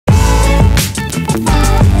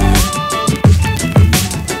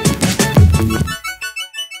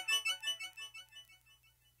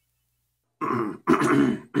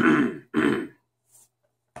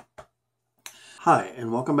Hi,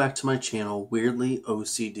 and welcome back to my channel, Weirdly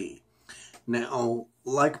O.C.D. Now,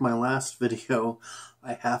 like my last video,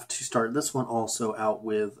 I have to start this one also out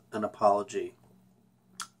with an apology.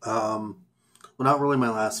 Well, not really my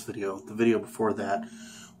last video, the video before that,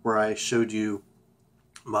 where I showed you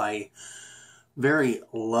my very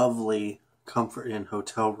lovely Comfort Inn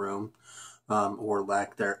hotel room, or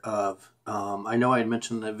lack thereof. I know I had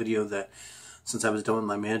mentioned in that video that since I was doing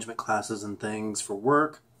my management classes and things for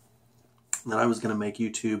work, that I was going to make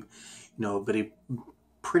YouTube, a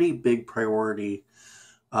pretty big priority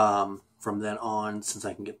from then on, since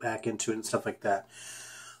I can get back into it and stuff like that.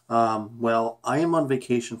 Well, I am on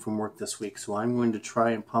vacation from work this week, so I'm going to try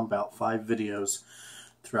and pump out 5 videos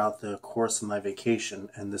throughout the course of my vacation,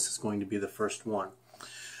 and this is going to be the first one.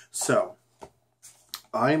 So,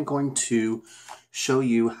 I am going to show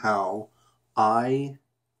you how I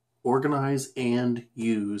organize and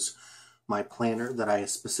use my planner that I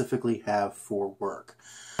specifically have for work.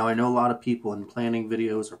 Now, I know a lot of people in planning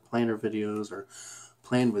videos or planner videos or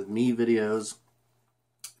plan with me videos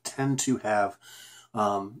tend to have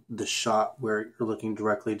the shot where you're looking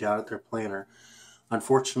directly down at their planner.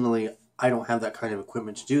 Unfortunately, I don't have that kind of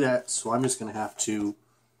equipment to do that, so I'm just going to have to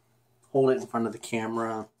hold it in front of the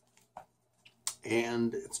camera,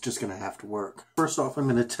 and it's just going to have to work. First off, I'm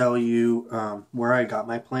going to tell you where I got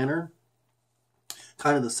my planner,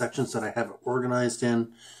 kind of the sections that I have it organized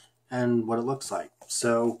in, and what it looks like.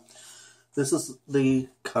 So this is the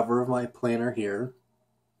cover of my planner here,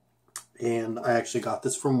 and I actually got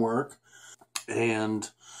this from work, and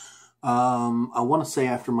I want to say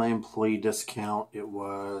after my employee discount it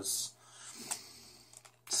was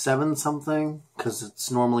 $7 something, because it's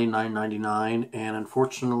normally $9.99, and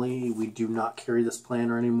unfortunately we do not carry this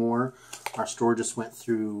planner anymore. Our store just went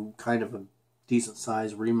through kind of a decent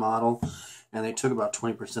size remodel, and they took about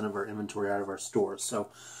 20% of our inventory out of our stores. So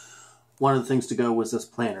one of the things to go was this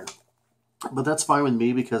planner. But that's fine with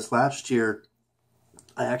me, because last year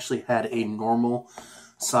I actually had a normal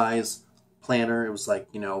size planner. It was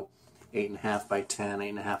like, 8.5 by 10,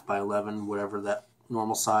 8.5 by 11, whatever that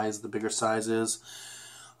normal size, the bigger size is.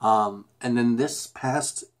 And then this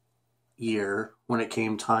past year, when it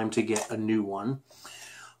came time to get a new one,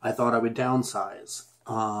 I thought I would downsize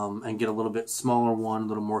and get a little bit smaller one, a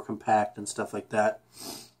little more compact and stuff like that.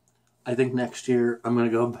 I think next year I'm going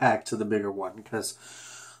to go back to the bigger one, because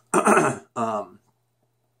the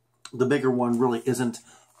bigger one really isn't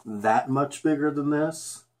that much bigger than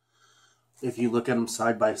this if you look at them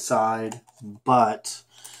side by side, but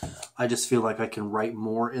I just feel like I can write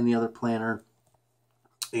more in the other planner,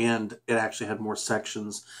 and it actually had more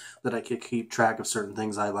sections that I could keep track of certain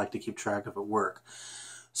things I like to keep track of at work.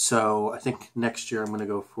 So I think next year I'm going to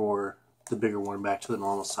go for the bigger one, back to the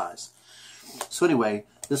normal size. So anyway,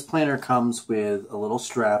 this planner comes with a little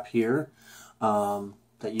strap here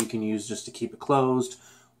that you can use just to keep it closed,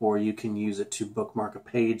 or you can use it to bookmark a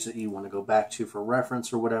page that you want to go back to for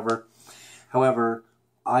reference or whatever. However,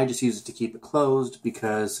 I just use it to keep it closed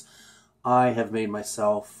because I have made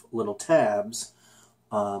myself little tabs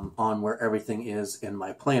on where everything is in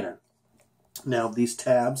my planner. Now, these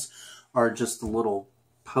tabs are just the little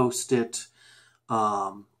post-it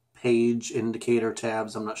page indicator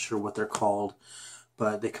tabs. I'm not sure what they're called,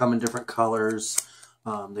 but they come in different colors.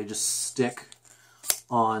 They just stick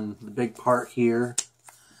on the big part here,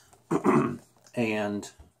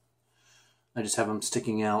 and I just have them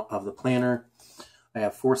sticking out of the planner. I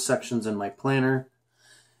have 4 sections in my planner: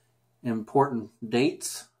 important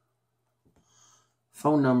dates,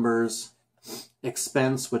 phone numbers,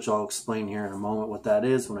 expense, which I'll explain here in a moment what that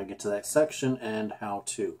is when I get to that section, and how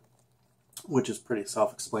to, which is pretty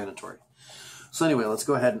self-explanatory. So anyway, let's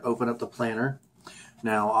go ahead and open up the planner.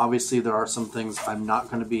 Now, obviously there are some things I'm not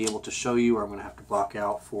going to be able to show you, or I'm going to have to block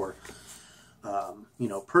out for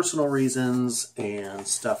personal reasons and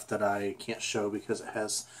stuff that I can't show because it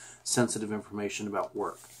has sensitive information about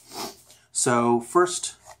work. So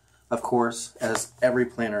first, of course, as every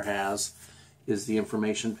planner has, is the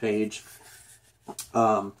information page.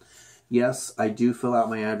 Yes, I do fill out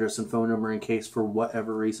my address and phone number in case for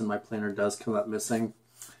whatever reason my planner does come up missing.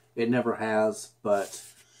 It never has, but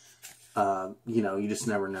you just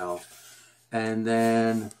never know. And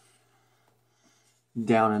then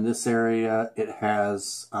down in this area, it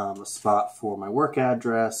has a spot for my work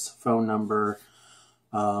address, phone number,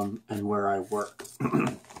 and where I work.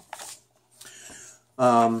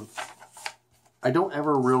 I don't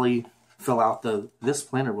ever really fill out the "this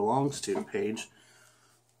planner belongs to" page.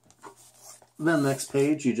 Then the next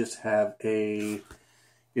page, you just have a,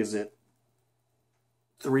 is it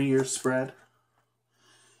 3-year spread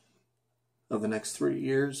of the next 3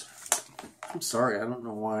 years? I'm sorry, I don't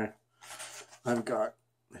know why I've got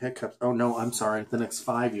hiccups. Oh no, I'm sorry, the next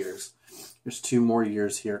 5 years. There's 2 more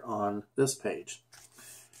years here on this page.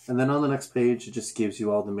 And then on the next page, it just gives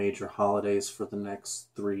you all the major holidays for the next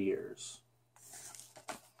 3 years.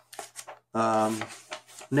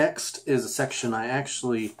 Next is a section I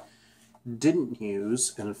actually didn't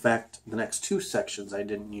use, and in fact, the next 2 sections I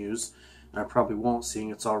didn't use, and I probably won't,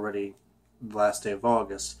 seeing it's already the last day of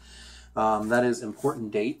August. That is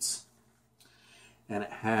important dates, and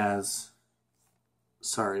it has,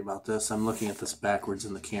 sorry about this, I'm looking at this backwards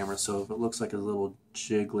in the camera, so if it looks like a little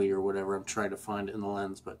jiggly or whatever, I'm trying to find it in the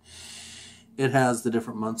lens, but it has the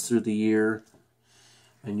different months through the year,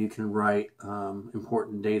 and you can write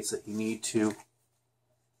important dates that you need to.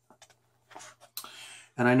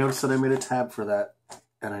 And I noticed that I made a tab for that,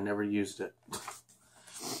 and I never used it.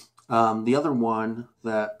 The other one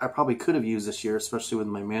that I probably could have used this year, especially with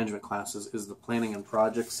my management classes, is the planning and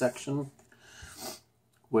projects section,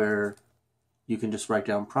 where you can just write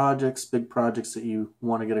down projects, big projects that you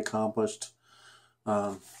want to get accomplished.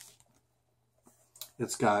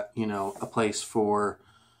 It's got, you know, a place for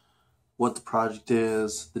what the project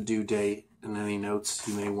is, the due date, and any notes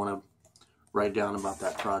you may want to write down about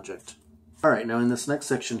that project. Alright, now in this next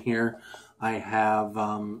section here, I have,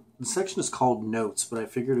 the section is called Notes, but I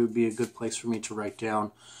figured it would be a good place for me to write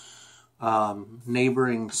down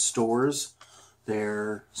neighboring stores,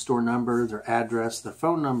 their store number, their address, their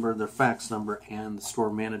phone number, their fax number, and the store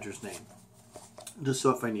manager's name. Just so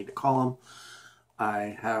if I need to call them,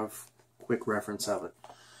 I have quick reference of it.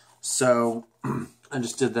 So I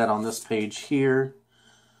just did that on this page here.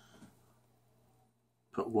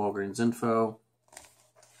 Put Walgreens info.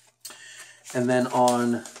 And then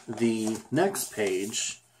on the next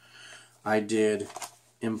page, I did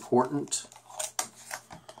important.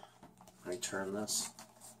 Let me turn this.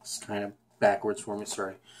 It's kind of backwards for me,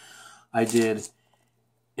 sorry. I did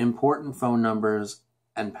important phone numbers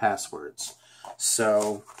and passwords.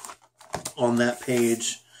 So on that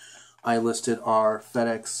page, I listed our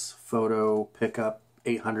FedEx photo pickup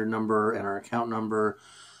 800 number and our account number,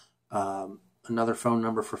 another phone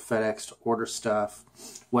number for FedEx to order stuff,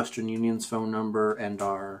 Western Union's phone number and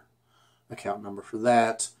our account number for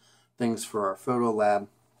that, things for our photo lab.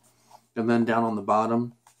 And then down on the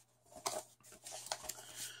bottom,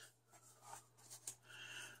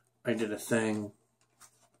 I did a thing.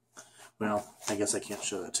 Well, I guess I can't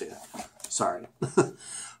show that to you. Sorry.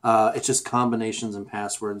 It's just combinations and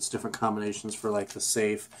passwords, different combinations for like the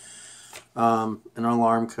safe, and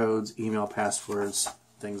alarm codes, email passwords,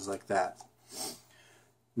 things like that.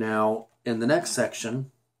 Now, in the next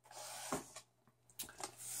section,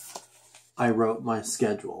 I wrote my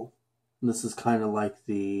schedule. And this is kind of like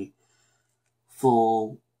the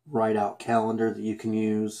full write-out calendar that you can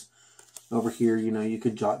use. Over here, you know, you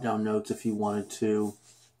could jot down notes if you wanted to.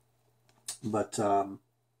 But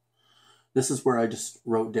this is where I just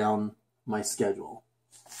wrote down my schedule.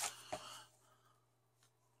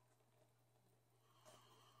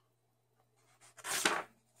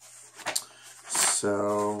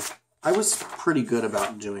 So I was pretty good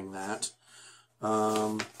about doing that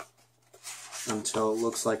until it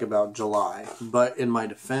looks like about July. But in my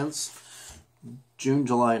defense, June,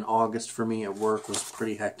 July, and August for me at work was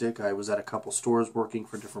pretty hectic. I was at a couple stores working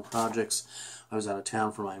for different projects. I was out of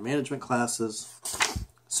town for my management classes.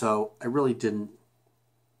 So I really didn't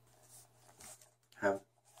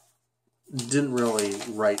really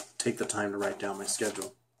take the time to write down my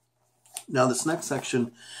schedule. Now this next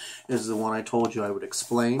section is the one I told you I would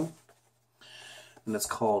explain, and it's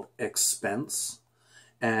called expense.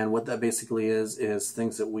 And what that basically is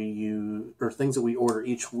things that we use or things that we order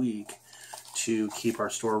each week to keep our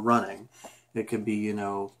store running. It could be, you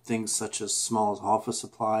know, things such as small as office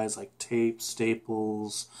supplies like tape,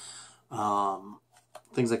 staples,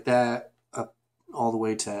 things like that, all the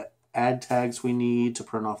way to ad tags we need to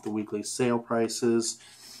print off the weekly sale prices,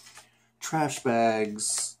 trash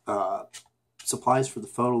bags, supplies for the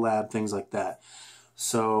photo lab, things like that.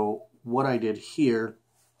 So what I did here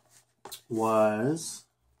was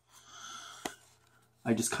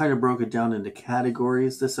I just kind of broke it down into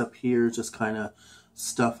categories. This up here is just kind of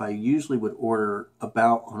stuff I usually would order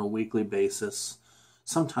about on a weekly basis,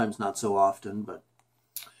 sometimes not so often, but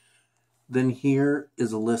then here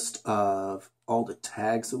is a list of all the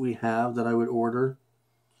tags that we have that I would order.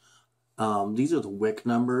 These are the WIC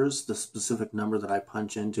numbers, the specific number that I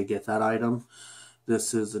punch in to get that item.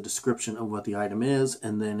 This is a description of what the item is,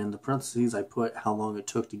 and then in the parentheses I put how long it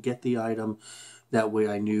took to get the item. That way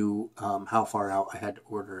I knew how far out I had to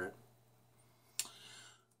order it.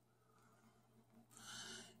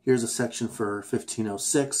 Here's a section for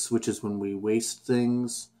 1506, which is when we waste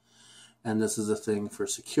things. And this is a thing for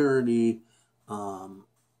security,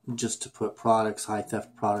 just to put products, high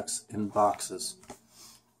theft products, in boxes.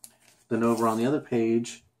 Then over on the other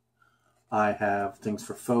page, I have things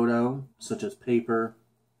for photo, such as paper,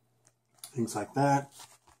 things like that.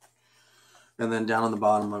 And then down on the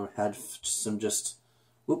bottom, I had some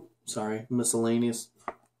miscellaneous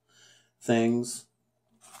things.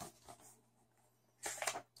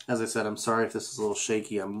 As I said, I'm sorry if this is a little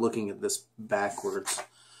shaky. I'm looking at this backwards.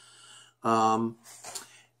 And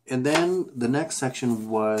then the next section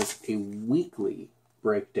was a weekly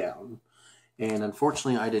breakdown. And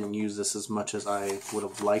unfortunately, I didn't use this as much as I would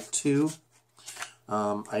have liked to.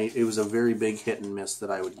 It was a very big hit and miss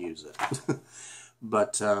that I would use it.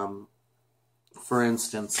 But, for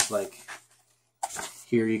instance, like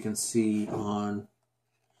here you can see on,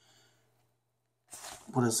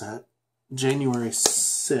 what is that? January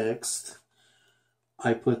 6th,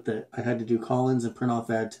 I had to do call-ins and print off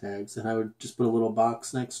ad tags, and I would just put a little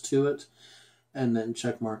box next to it and then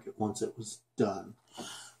check mark it once it was done.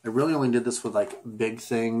 I really only did this with like big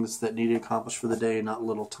things that needed accomplished for the day, not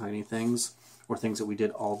little tiny things or things that we did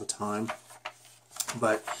all the time.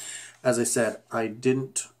 But as I said, I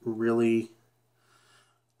didn't really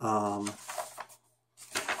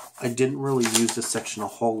use this section a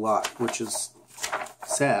whole lot, which is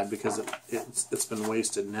sad because it's been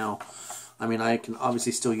wasted now. I mean, I can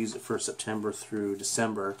obviously still use it for September through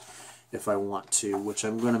December if I want to, which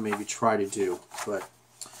I'm going to maybe try to do. But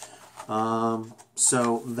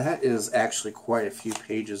so that is actually quite a few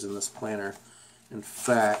pages in this planner. In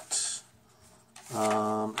fact,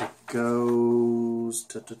 it goes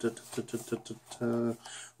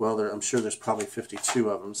well, I'm sure there's probably 52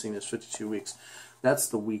 of them, seeing there's 52 weeks. That's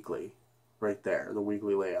the weekly right there, the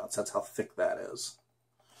weekly layouts. That's how thick that is.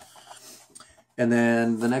 And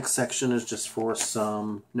then the next section is just for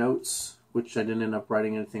some notes, which I didn't end up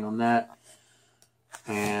writing anything on that.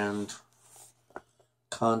 And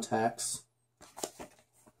contacts.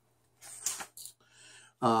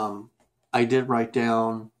 I did write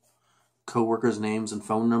down co-workers' names and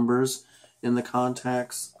phone numbers in the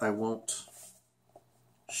contacts. I won't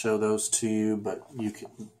show those to you,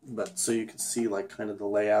 but so you can see like kind of the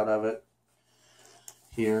layout of it.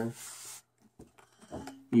 Here,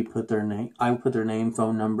 you put their name. I put their name,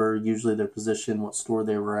 phone number, usually their position, what store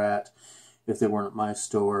they were at, if they weren't at my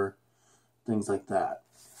store, things like that.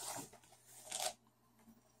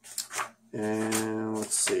 And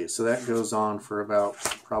let's see, so that goes on for about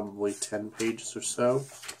probably 10 pages or so.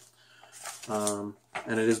 And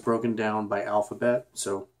it is broken down by alphabet,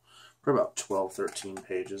 so for about 12, 13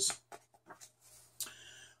 pages.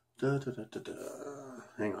 Hang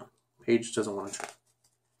on, page doesn't want to.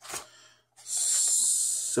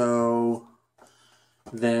 So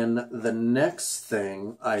then the next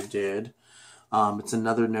thing I did, it's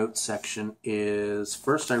another note section, is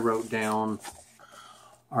first I wrote down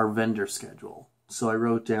our vendor schedule. So I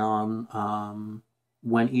wrote down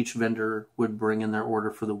when each vendor would bring in their order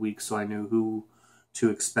for the week, so I knew who to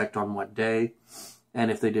expect on what day. And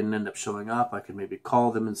if they didn't end up showing up, I could maybe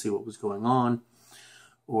call them and see what was going on.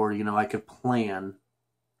 Or, you know, I could plan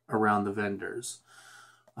around the vendors.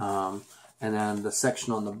 And then the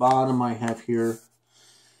section on the bottom I have here,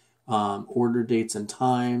 order dates and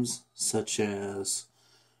times, such as,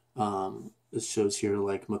 this shows here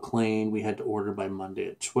like McLean, we had to order by Monday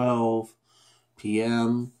at 12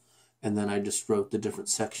 p.m. And then I just wrote the different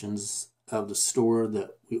sections of the store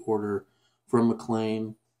that we order from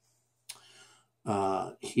McLean.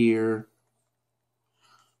 Here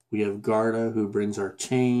we have Garda, who brings our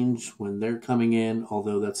change when they're coming in,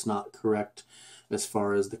 although that's not correct as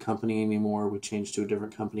far as the company anymore. We changed to a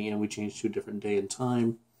different company and we changed to a different day and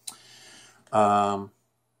time.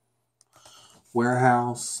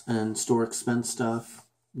 Warehouse and store expense stuff.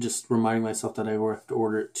 Just reminding myself that I have to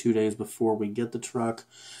order it 2 days before we get the truck.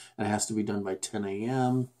 And it has to be done by 10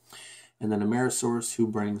 a.m. And then Amerisource, who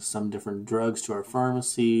brings some different drugs to our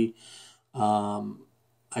pharmacy.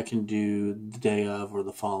 I can do the day of or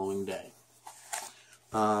the following day.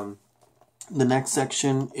 The next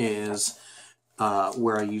section is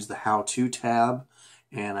where I use the how-to tab,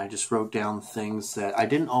 and I just wrote down things that I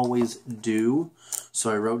didn't always do,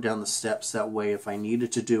 so I wrote down the steps. That way if I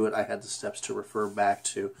needed to do it, I had the steps to refer back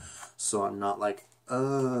to, so I'm not like,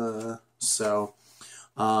 So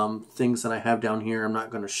things that I have down here, I'm not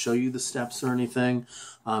going to show you the steps or anything,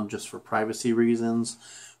 just for privacy reasons,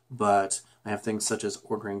 but I have things such as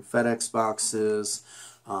ordering FedEx boxes,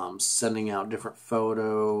 sending out different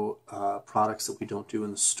photo products that we don't do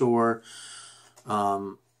in the store,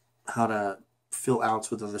 how to fill outs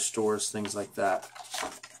with other stores, things like that.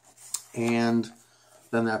 And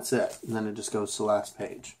then that's it. And then it just goes to the last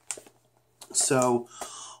page. So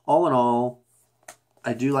all in all,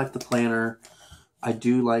 I do like the planner. I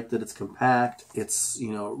do like that it's compact. It's,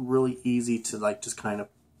 you know, really easy to like just kind of,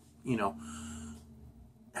 you know,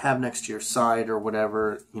 have next to your side or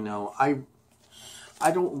whatever. You know, I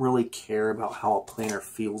don't really care about how a planner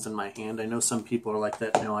feels in my hand. I know some people are like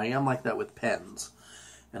that. No, I am like that with pens.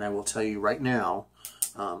 And I will tell you right now,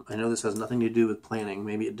 I know this has nothing to do with planning.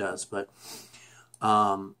 Maybe it does, but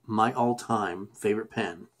my all-time favorite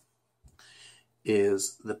pen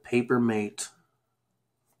is the Papermate.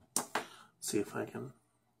 See if I can.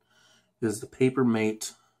 Is the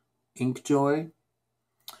Papermate Inkjoy,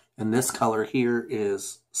 and this color here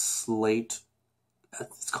is slate.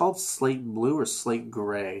 It's called slate blue or slate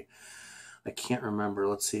gray. I can't remember.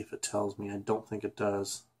 Let's see if it tells me. I don't think it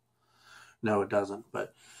does. No, it doesn't.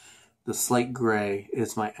 But the slate gray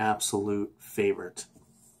is my absolute favorite.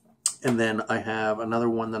 And then I have another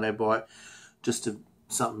one that I bought just to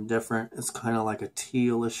something different. It's kind of like a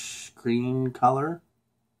tealish green color.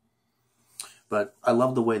 But I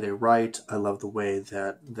love the way they write. I love the way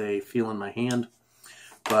that they feel in my hand.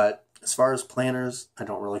 But as far as planners, I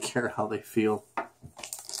don't really care how they feel.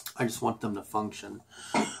 I just want them to function.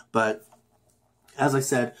 But as I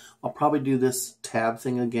said, I'll probably do this tab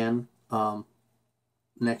thing again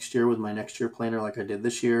next year with my next year planner like I did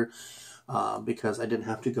this year. Because I didn't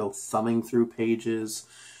have to go thumbing through pages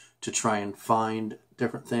to try and find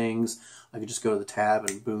different things. I could just go to the tab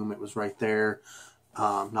and boom, it was right there.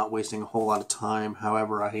 Not wasting a whole lot of time.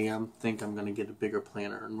 However, I think I'm going to get a bigger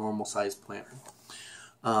planner, a normal size planner.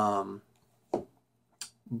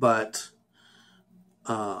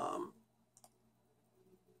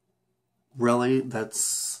 Really,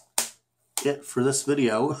 that's it for this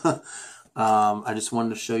video. I just wanted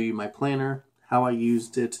to show you my planner, how I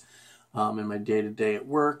used it in my day-to-day at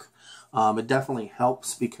work. It definitely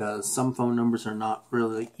helps because some phone numbers are not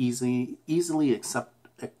really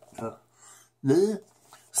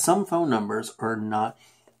some phone numbers are not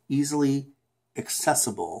easily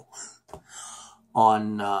accessible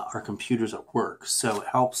on our computers at work. So it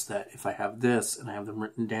helps that if I have this and I have them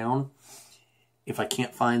written down, if I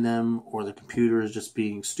can't find them or the computer is just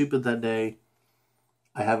being stupid that day,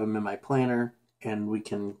 I have them in my planner and we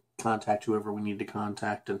can contact whoever we need to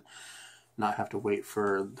contact and not have to wait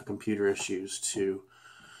for the computer issues to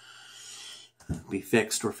be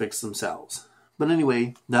fixed or fix themselves. But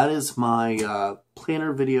anyway, that is my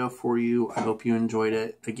planner video for you. I hope you enjoyed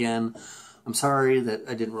it. Again, I'm sorry that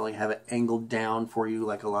I didn't really have it angled down for you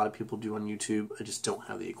like a lot of people do on YouTube. I just don't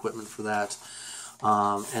have the equipment for that.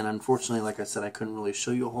 And unfortunately, like I said, I couldn't really show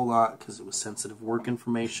you a whole lot because it was sensitive work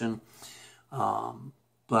information.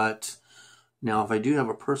 But now, if I do have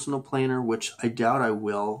a personal planner, which I doubt I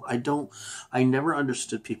will, I never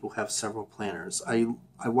understood people who have several planners. I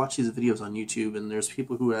watch these videos on YouTube, and there's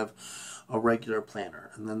people who have a regular planner,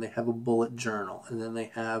 and then they have a bullet journal, and then they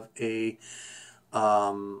have a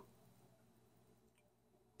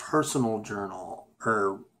personal journal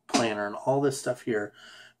or planner, and all this stuff here.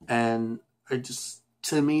 And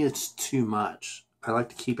to me, it's too much. I like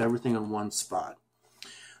to keep everything in one spot.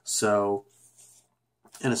 So,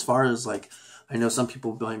 and as far as like, I know some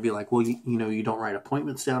people might be like, well, you know, you don't write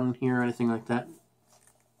appointments down in here or anything like that.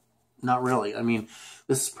 Not really. I mean,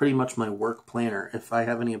 this is pretty much my work planner. If I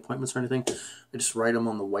have any appointments or anything, I just write them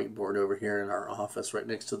on the whiteboard over here in our office right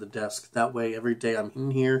next to the desk. That way, every day I'm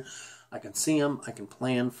in here, I can see them. I can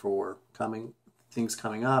plan for things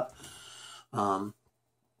coming up.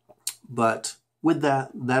 But with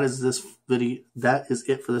that, that is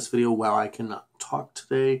it for this video. Wow, I cannot talk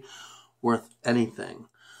today worth anything.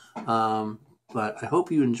 But I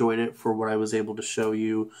hope you enjoyed it for what I was able to show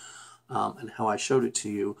you and how I showed it to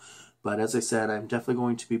you. But as I said, I'm definitely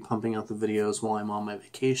going to be pumping out the videos while I'm on my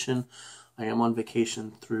vacation. I am on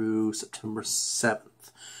vacation through September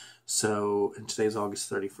 7th. So, and today's August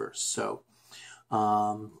 31st. So,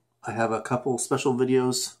 I have a couple special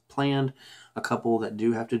videos planned, a couple that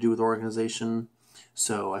do have to do with organization.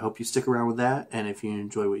 So I hope you stick around with that. And if you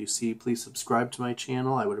enjoy what you see, please subscribe to my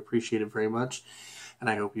channel. I would appreciate it very much. And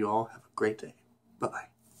I hope you all have a great day. Bye-bye.